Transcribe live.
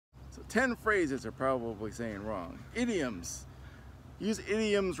10 phrases you're probably saying wrong. Idioms. Use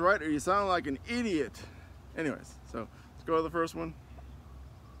idioms right or you sound like an idiot. Anyways, so let's go to the first one.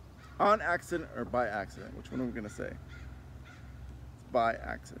 On accident or by accident? Which one are we gonna say? It's by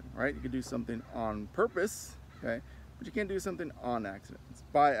accident, right? You could do something on purpose, okay? But you can't do something on accident. It's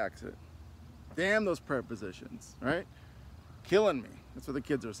by accident. Damn those prepositions, right? Killing me. That's what the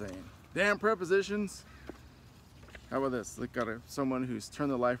kids are saying. Damn prepositions. How about this? Look at someone who's turned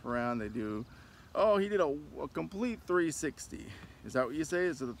their life around. They do, oh, he did a complete 360. Is that what you say?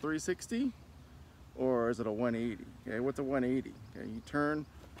 Is it a 360? Or is it a 180? Okay, what's a 180? Okay, you turn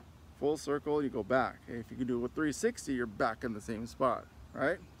full circle, you go back. Okay, if you can do a 360, you're back in the same spot,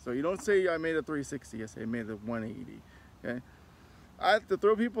 right? So you don't say I made a 360, you say I made a 180. Okay, to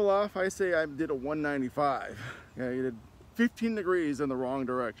throw people off, I say I did a 195. Okay, you did 15 degrees in the wrong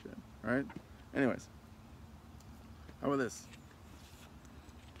direction, right? Anyways, how about this?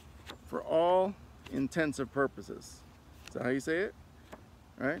 For all intensive purposes. Is that how you say it?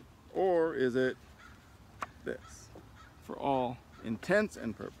 Right? Or is it this? For all intents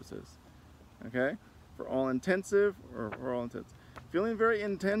and purposes. Okay? For all intensive or for all intense. Feeling very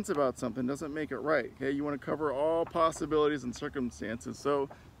intense about something doesn't make it right. Okay? You want to cover all possibilities and circumstances. So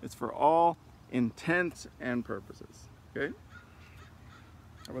it's for all intent and purposes. Okay?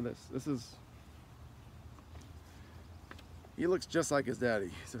 How about this? This is, he looks just like his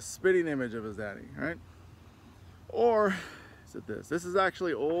daddy. He's a spitting image of his daddy, right? Or is it this? This is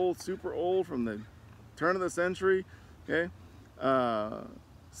actually old, super old, from the turn of the century. Okay,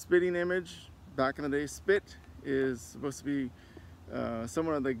 spitting image. Back in the day, spit is supposed to be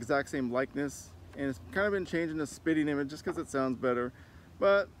someone of the exact same likeness, and it's kind of been changing to spitting image just because it sounds better.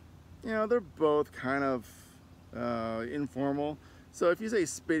 But you know, they're both kind of informal. So if you say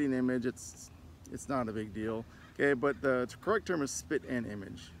spitting image, it's not a big deal. Okay, but the correct term is spit and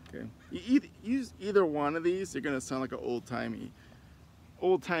image. Okay, you use either one of these, you're gonna sound like an old-timey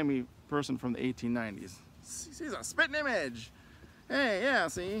person from the 1890s. He's a spitting image. Hey, yeah,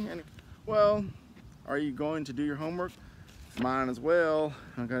 see? And well, are you going to do your homework? Mine as well.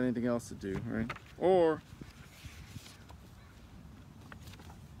 I don't got anything else to do, right? Or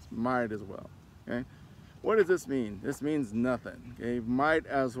might as well. Okay. What does this mean? This means nothing. Okay, might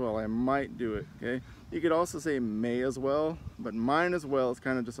as well. I might do it. Okay. You could also say may as well, but mine as well is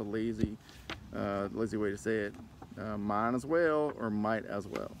kind of just a lazy way to say it. Mine as well or might as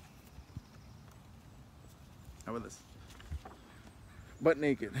well. How about this? Butt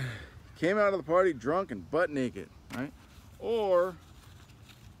naked. Came out of the party drunk and butt naked, right? Or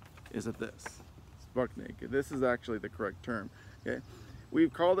is it this? It's buck naked. This is actually the correct term. Okay.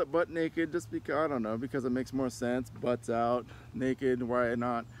 We've called it butt naked just because, I don't know, because it makes more sense. Butts out, naked, why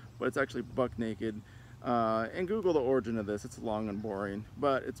not? But it's actually buck naked. And Google the origin of this. It's long and boring,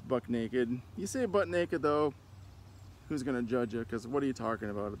 but it's buck naked. You say butt naked though, who's gonna judge you? Because what are you talking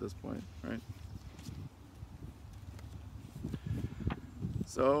about at this point, right?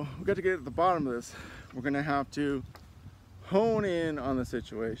 So we got to get at the bottom of this. We're gonna have to hone in on the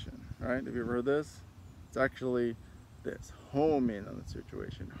situation, right? Have you ever heard this? It's actually this, hone in on the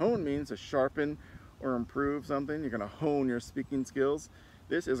situation. Hone means to sharpen or improve something. You're gonna hone your speaking skills.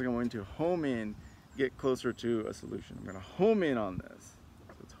 This is going to home in, get closer to a solution. I'm gonna home in on this.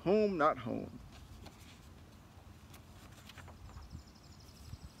 So it's home, not home.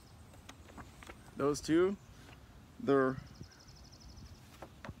 Those two, they're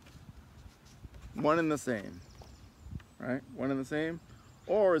one and the same, right? One and the same.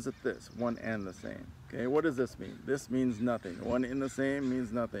 Or is it this, one and the same? Okay, what does this mean? This means nothing. One and the same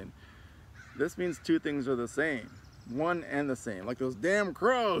means nothing. This means two things are the same. One and the same, like those damn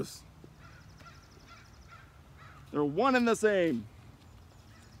crows. They're one and the same.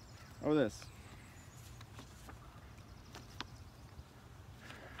 How about this?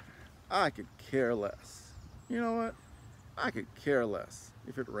 I could care less. You know what? I could care less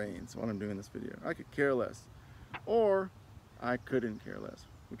if it rains while I'm doing this video. I could care less. Or I couldn't care less.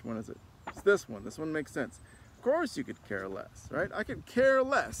 Which one is it? It's this one. This one makes sense. Of course you could care less, right? I could care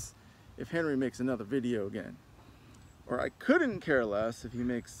less if Henry makes another video again. Or I couldn't care less if he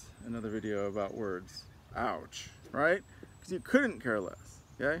makes another video about words. Ouch, right? Because you couldn't care less,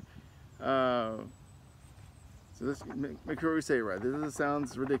 okay? So this, make sure we say it right. This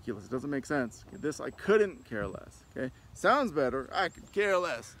sounds ridiculous. It doesn't make sense. Okay, this, I couldn't care less, okay? Sounds better, I could care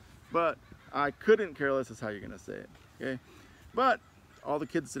less. But I couldn't care less is how you're gonna say it, okay? But all the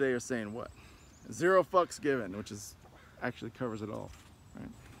kids today are saying what? 0 fucks given, which is actually covers it all, right?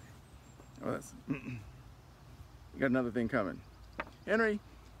 Oh, that's, you got another thing coming. Henry,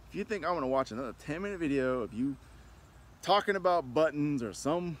 if you think I'm gonna watch another 10-minute video of you talking about buttons or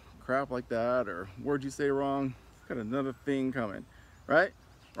some crap crap like that, or word you say wrong, got another thing coming, right?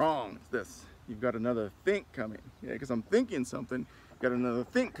 Wrong, it's this. You've got another think coming. Yeah, because I'm thinking something, got another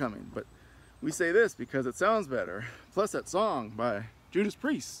think coming. But we say this because it sounds better. Plus that song by Judas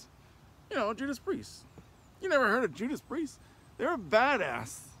Priest. You know, Judas Priest. You never heard of Judas Priest? They're a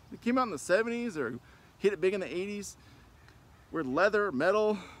badass. They came out in the 70s or hit it big in the 80s. We're leather,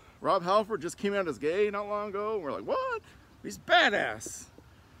 metal. Rob Halford just came out as gay not long ago. We're like, what? He's badass.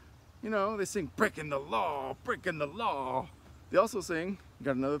 You know, they sing breaking the law, breaking the law. They also sing,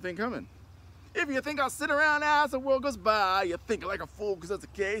 got another thing coming. If you think I'll sit around as the world goes by, you think like a fool because that's the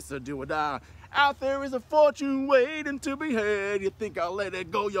case, or do or die. Out there is a fortune waiting to be had. You think I'll let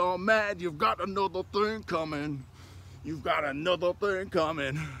it go, you're mad. You've got another thing coming. You've got another thing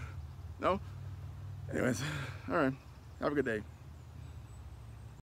coming. No? Anyways, all right. Have a good day.